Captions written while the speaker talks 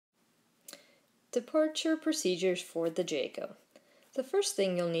Departure procedures for the Jayco. The first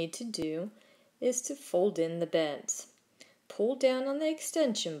thing you'll need to do is to fold in the beds. Pull down on the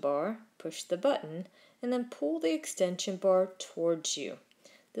extension bar, push the button, and then pull the extension bar towards you.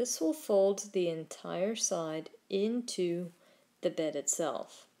 This will fold the entire side into the bed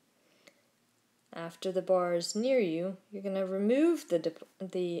itself. After the bar is near you, you're going to remove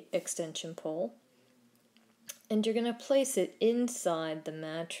the extension pole and you're going to place it inside the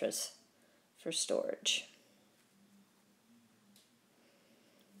mattress for storage.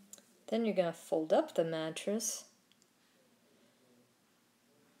 Then you're going to fold up the mattress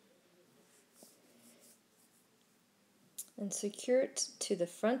and secure it to the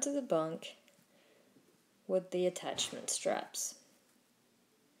front of the bunk with the attachment straps.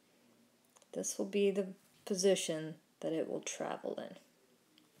 This will be the position that it will travel in.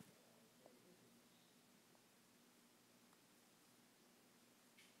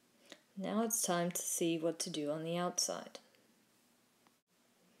 Now it's time to see what to do on the outside.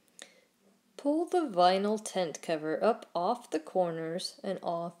 Pull the vinyl tent cover up off the corners and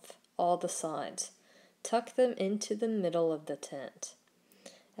off all the sides. Tuck them into the middle of the tent.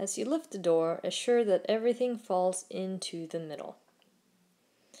 As you lift the door, assure that everything falls into the middle.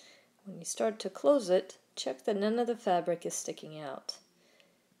 When you start to close it, check that none of the fabric is sticking out.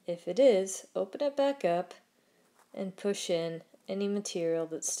 If it is, open it back up and push in any material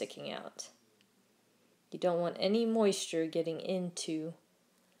that's sticking out. You don't want any moisture getting into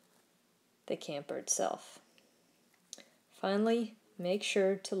the camper itself. Finally, make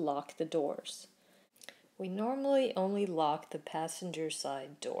sure to lock the doors. We normally only lock the passenger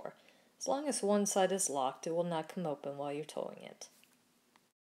side door. As long as one side is locked, it will not come open while you're towing it.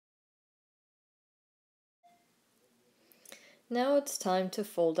 Now it's time to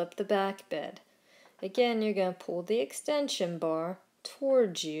fold up the back bed. Again, you're going to pull the extension bar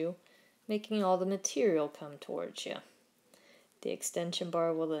towards you, making all the material come towards you. The extension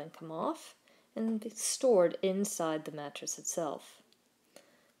bar will then come off and be stored inside the mattress itself.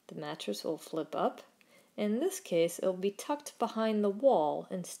 The mattress will flip up. In this case, it will be tucked behind the wall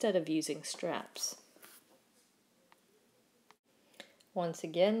instead of using straps. Once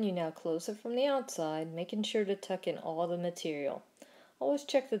again, you now close it from the outside, making sure to tuck in all the material. Always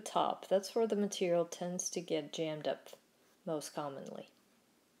check the top. That's where the material tends to get jammed up most commonly.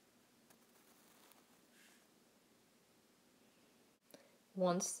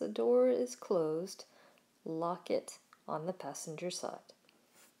 Once the door is closed, lock it on the passenger side.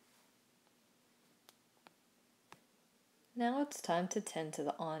 Now it's time to tend to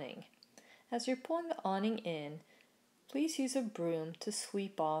the awning. As you're pulling the awning in, please use a broom to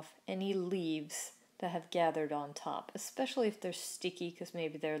sweep off any leaves that have gathered on top, especially if they're sticky because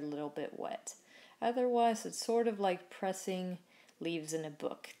maybe they're a little bit wet. Otherwise, it's sort of like pressing leaves in a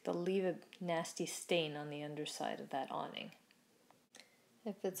book. They'll leave a nasty stain on the underside of that awning.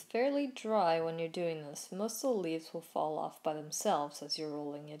 If it's fairly dry when you're doing this, most of the leaves will fall off by themselves as you're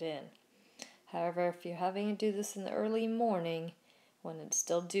rolling it in. However, if you're having to do this in the early morning, when it's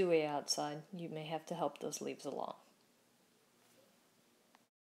still dewy outside, you may have to help those leaves along.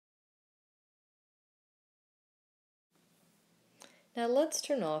 Now let's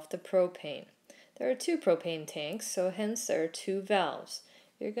turn off the propane. There are two propane tanks, so hence there are two valves.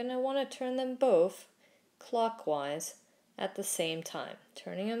 You're going to want to turn them both clockwise at the same time.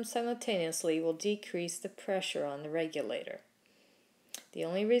 Turning them simultaneously will decrease the pressure on the regulator. The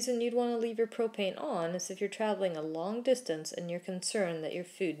only reason you'd want to leave your propane on is if you're traveling a long distance and you're concerned that your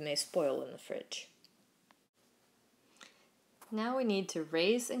food may spoil in the fridge. Now we need to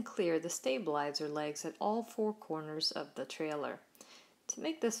raise and clear the stabilizer legs at all four corners of the trailer. To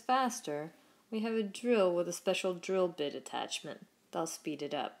make this faster, we have a drill with a special drill bit attachment. That'll speed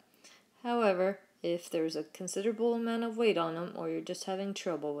it up. However, if there's a considerable amount of weight on them or you're just having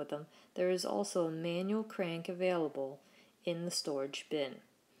trouble with them, there is also a manual crank available in the storage bin.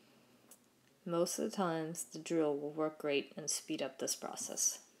 Most of the times, the drill will work great and speed up this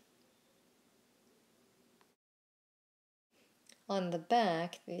process. On the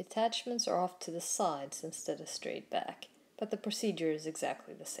back, the attachments are off to the sides instead of straight back, but the procedure is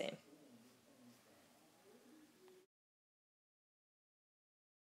exactly the same.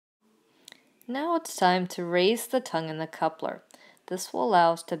 Now it's time to raise the tongue in the coupler. This will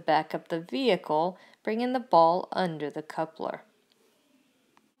allow us to back up the vehicle, bringing the ball under the coupler.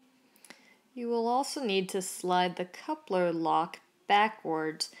 You will also need to slide the coupler lock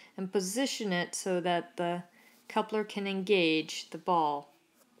backwards and position it so that the coupler can engage the ball.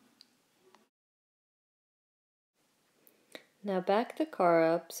 Now back the car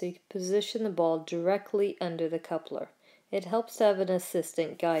up so you can position the ball directly under the coupler. It helps to have an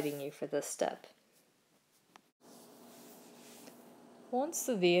assistant guiding you for this step. Once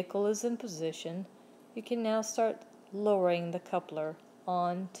the vehicle is in position, you can now start lowering the coupler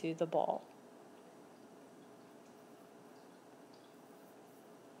onto the ball.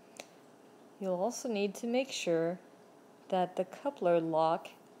 You'll also need to make sure that the coupler lock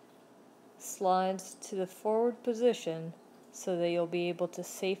slides to the forward position so that you'll be able to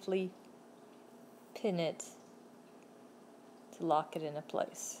safely pin it to lock it into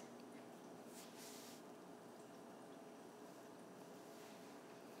place.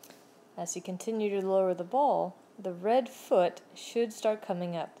 As you continue to lower the ball, the red foot should start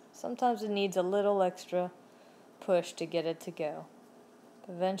coming up. Sometimes it needs a little extra push to get it to go.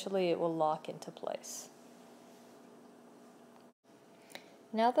 Eventually it will lock into place.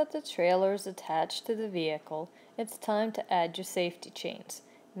 Now that the trailer is attached to the vehicle, it's time to add your safety chains.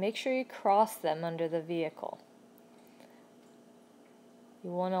 Make sure you cross them under the vehicle. You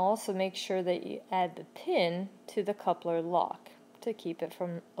want to also make sure that you add the pin to the coupler lock to keep it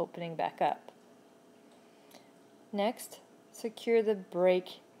from opening back up. Next, secure the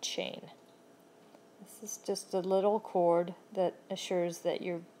brake chain. This is just a little cord that assures that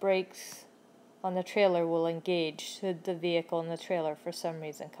your brakes on the trailer will engage should the vehicle and the trailer for some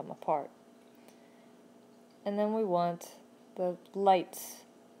reason come apart. And then we want the lights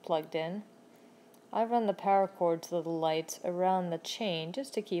plugged in. I run the power cord to the lights around the chain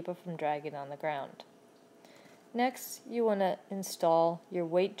just to keep it from dragging on the ground. Next, you want to install your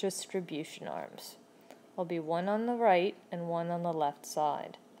weight distribution arms. There'll be one on the right and one on the left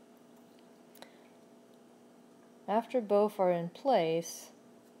side. After both are in place,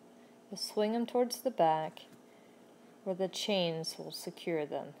 you'll swing them towards the back where the chains will secure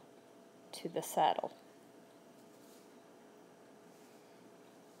them to the saddle.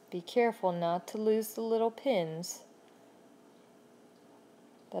 Be careful not to lose the little pins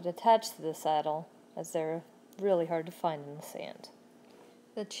that attach to the saddle, as they're really hard to find in the sand.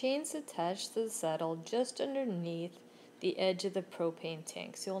 The chains attach to the saddle just underneath the edge of the propane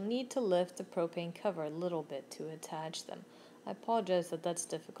tank, so you'll need to lift the propane cover a little bit to attach them. I apologize that that's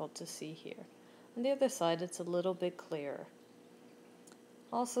difficult to see here. On the other side, it's a little bit clearer.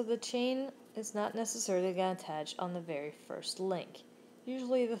 Also, the chain is not necessarily going to attach on the very first link,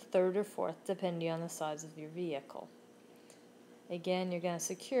 usually the third or fourth, depending on the size of your vehicle. Again, you're going to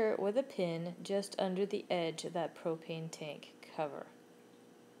secure it with a pin just under the edge of that propane tank cover.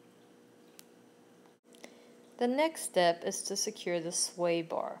 The next step is to secure the sway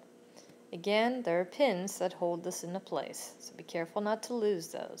bar. Again, there are pins that hold this into place, so be careful not to lose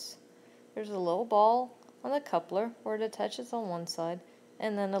those. There's a little ball on the coupler where it attaches on one side,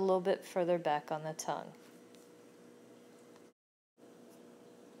 and then a little bit further back on the tongue.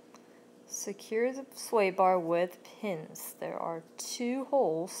 Secure the sway bar with pins. There are 2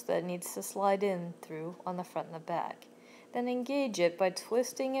 holes that needs to slide in through on the front and the back. Then engage it by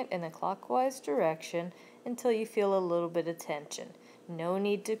twisting it in a clockwise direction until you feel a little bit of tension. No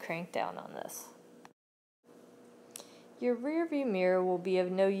need to crank down on this. Your rear view mirror will be of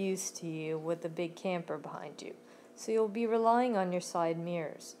no use to you with the big camper behind you, so you'll be relying on your side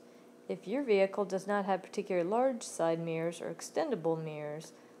mirrors. If your vehicle does not have particularly large side mirrors or extendable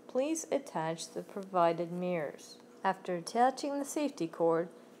mirrors, please attach the provided mirrors. After attaching the safety cord,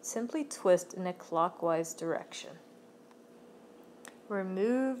 simply twist in a clockwise direction.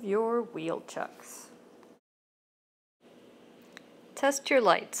 Remove your wheel chucks. Test your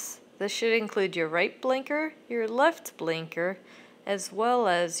lights. This should include your right blinker, your left blinker, as well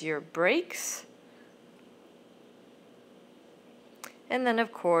as your brakes, and then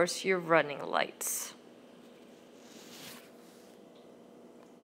of course your running lights.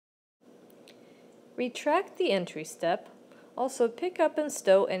 Retract the entry step. Also pick up and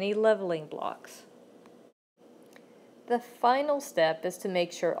stow any leveling blocks. The final step is to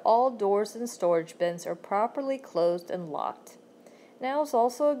make sure all doors and storage bins are properly closed and locked. Now is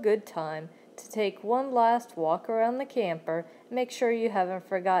also a good time to take one last walk around the camper and make sure you haven't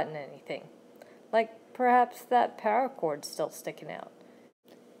forgotten anything, like perhaps that power cord still sticking out.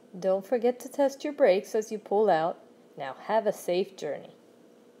 Don't forget to test your brakes as you pull out. Now have a safe journey.